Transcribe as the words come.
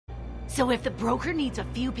So if the broker needs a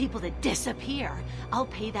few people to disappear, I'll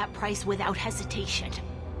pay that price without hesitation.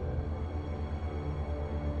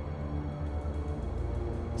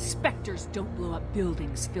 Spectres don't blow up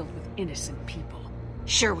buildings filled with innocent people.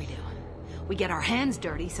 Sure we do. We get our hands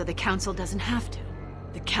dirty so the council doesn't have to.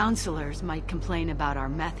 The counselors might complain about our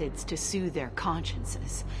methods to soothe their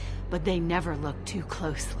consciences, but they never look too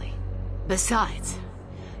closely. Besides,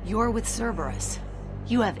 you're with Cerberus.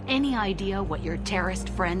 You have any idea what your terrorist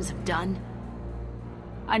friends have done?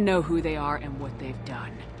 I know who they are and what they've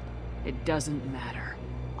done. It doesn't matter.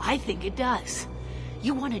 I think it does.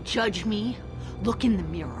 You want to judge me? Look in the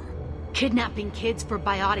mirror. Kidnapping kids for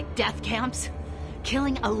biotic death camps?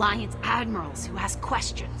 Killing Alliance admirals who ask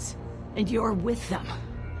questions. And you're with them.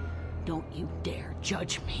 Don't you dare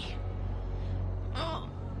judge me.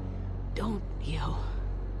 Don't you?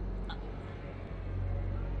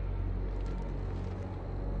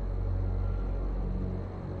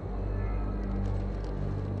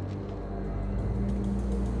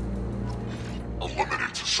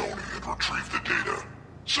 Eliminate Sony and retrieve the data.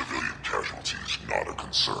 Civilian casualties not a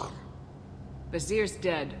concern. Vazir's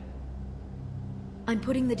dead. I'm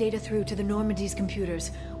putting the data through to the Normandy's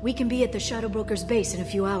computers. We can be at the Shadow Broker's base in a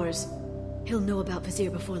few hours. He'll know about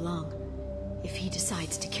Vazir before long. If he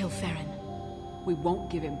decides to kill Farron. We won't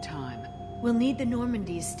give him time. We'll need the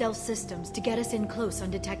Normandy's stealth systems to get us in close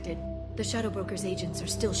undetected. The Shadow Broker's agents are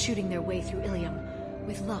still shooting their way through Ilium.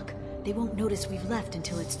 With luck, they won't notice we've left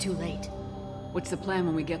until it's too late. What's the plan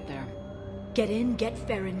when we get there? Get in, get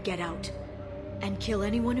Farron, get out. And kill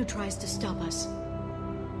anyone who tries to stop us.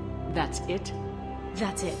 That's it?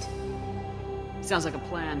 That's it. Sounds like a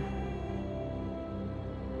plan.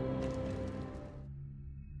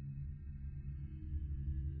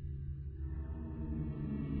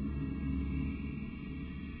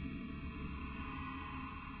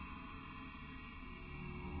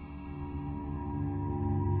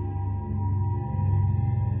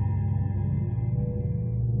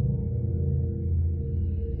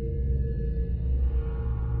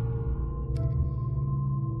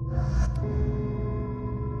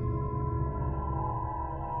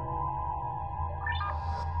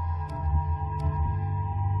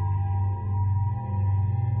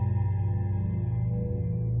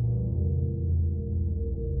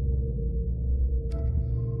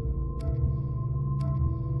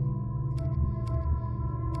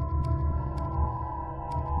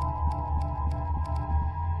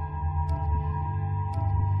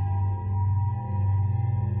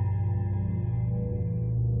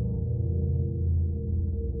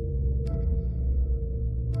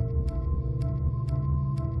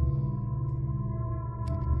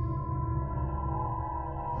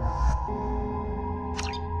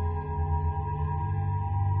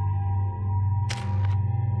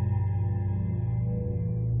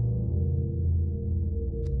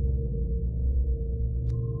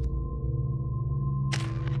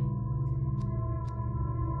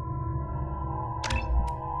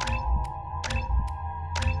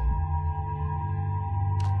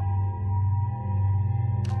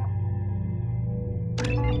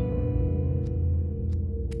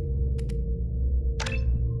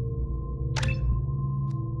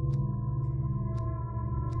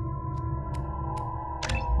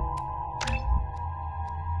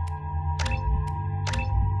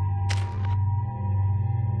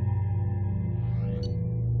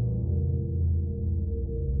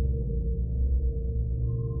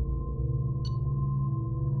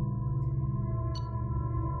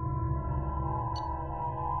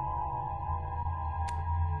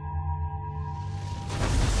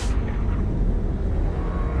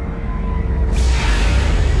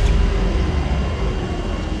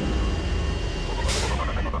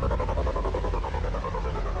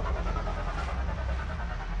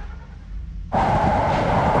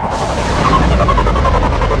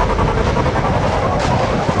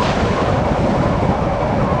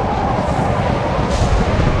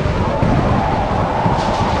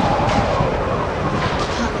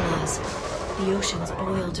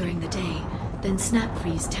 Snap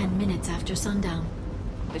freeze 10 minutes after sundown.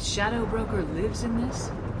 The Shadow Broker lives in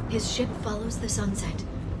this? His ship follows the sunset,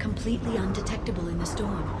 completely undetectable in the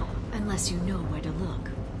storm, unless you know where to look.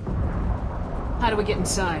 How do we get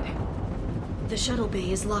inside? The shuttle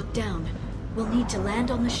bay is locked down. We'll need to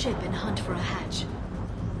land on the ship and hunt for a hatch.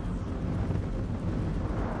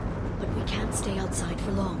 But we can't stay outside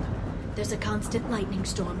for long. There's a constant lightning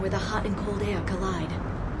storm where the hot and cold air collide.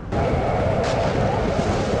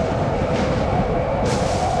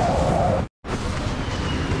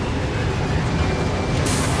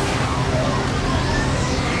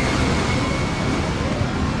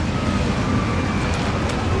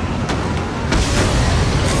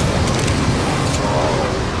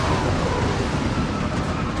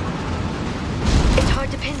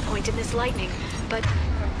 lightning, but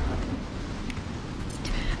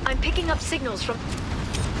I'm picking up signals from...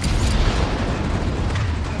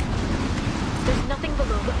 There's nothing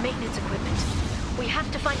below but maintenance equipment. We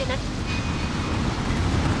have to find an...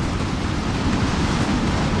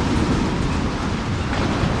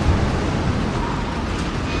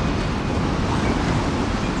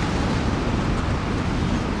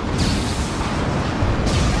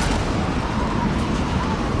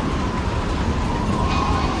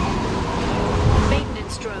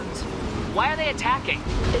 Maintenance drones. Why are they attacking?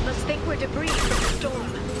 They must think we're debris from the storm.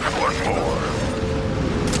 What more?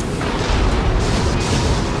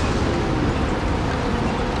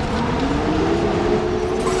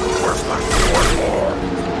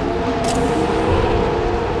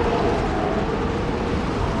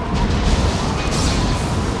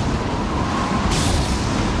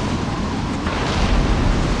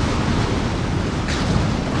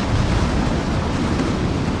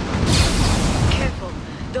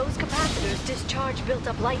 Built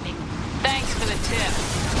up lightning. Thanks for the tip.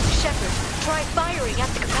 Shepard, try firing at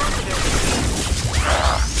the capacitor.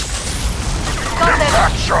 Got them!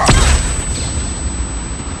 Back shot!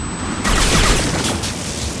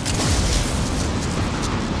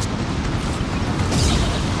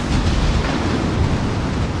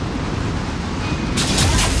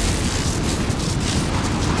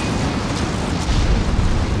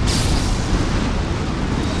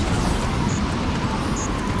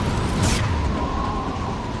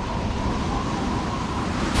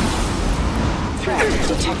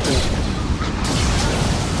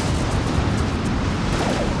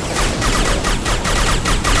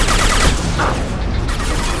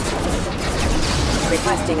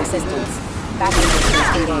 Requesting assistance. Backup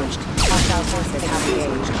systems engaged. Hostile forces have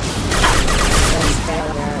engaged.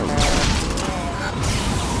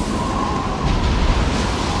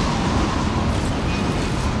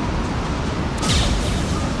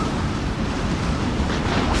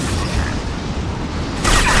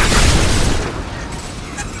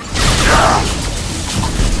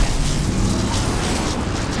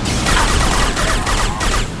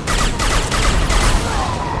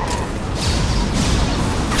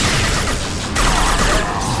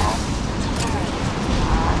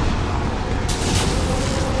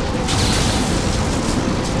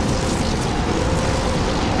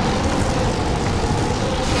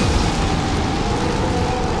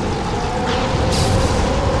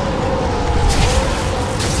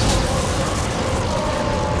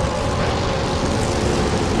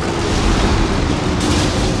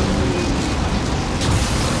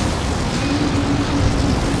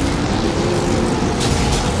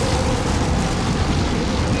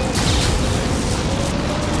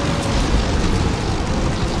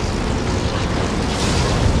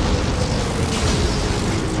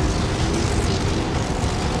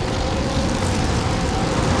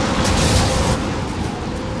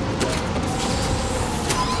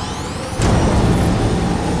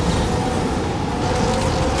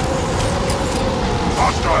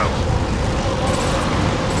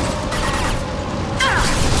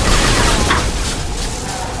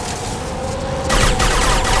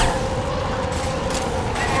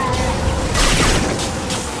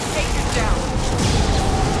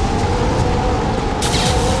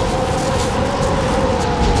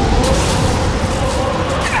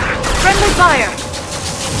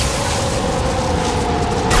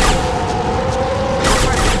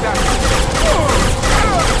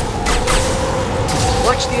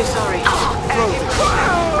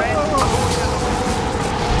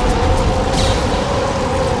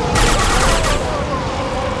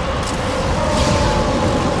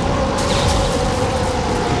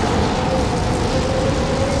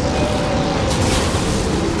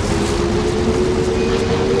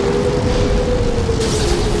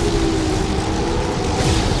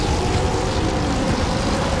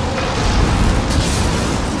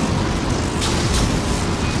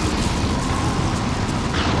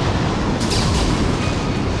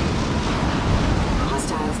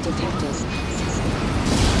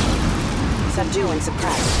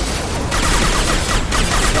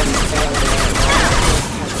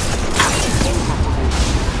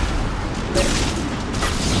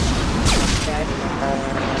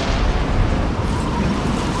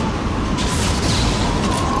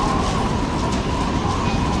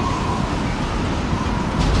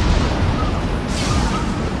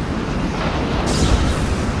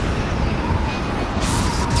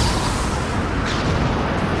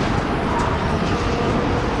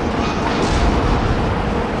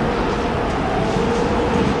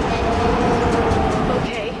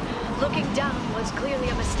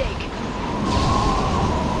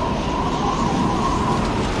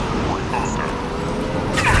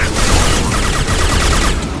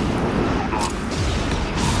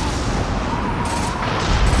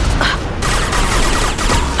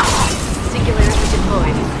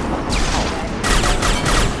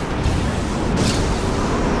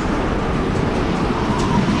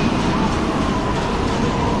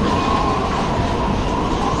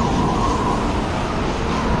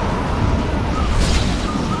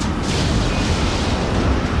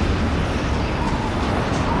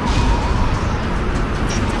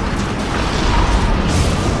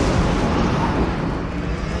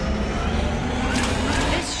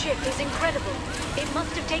 incredible. It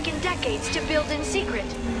must have taken decades to build in secret.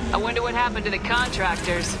 I wonder what happened to the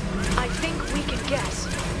contractors. I think we can guess.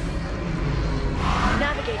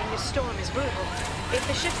 Navigating this storm is brutal. If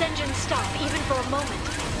the ship's engines stop, even for a moment,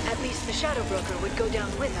 at least the Shadow Broker would go down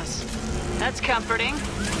with us. That's comforting.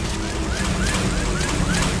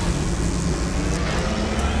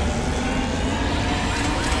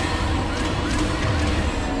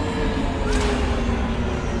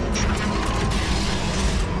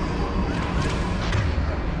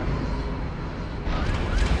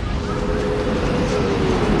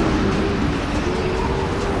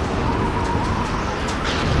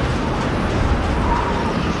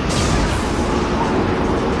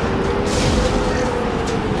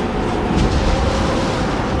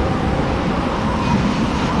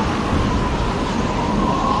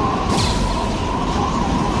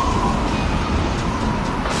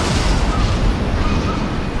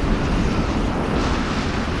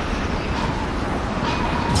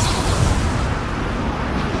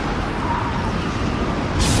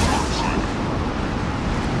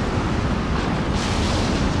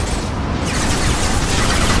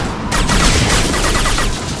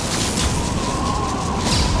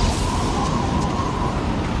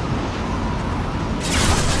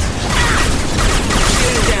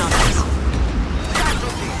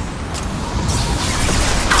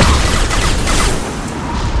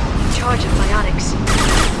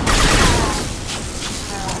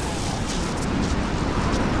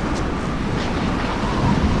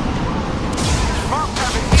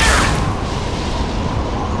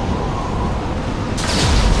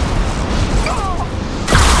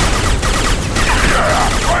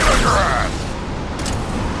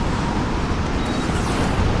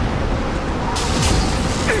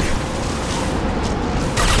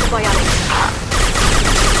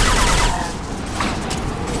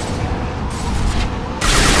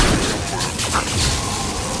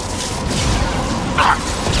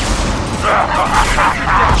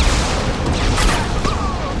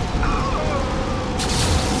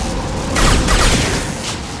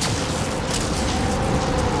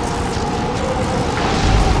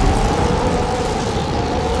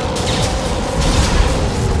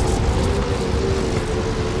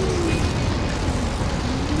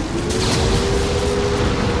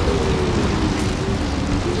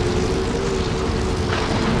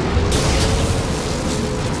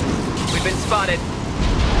 Spotted.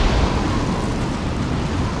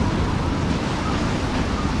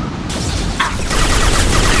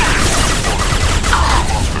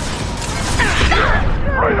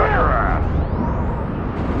 Right on your ass.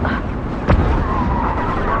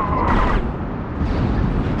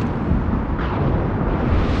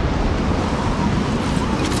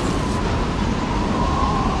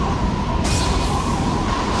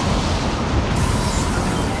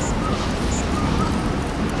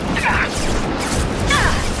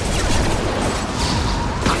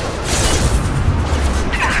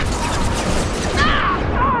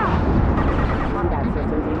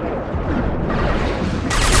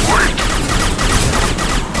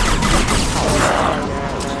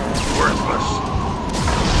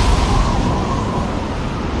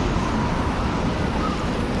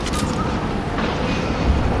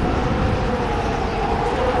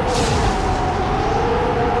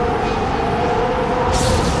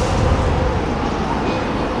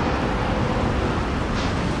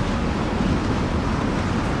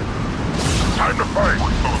 Time to fight!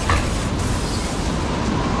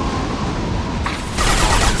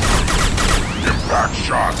 Impact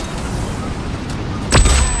shot!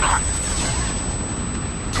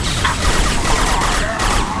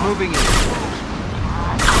 Moving in.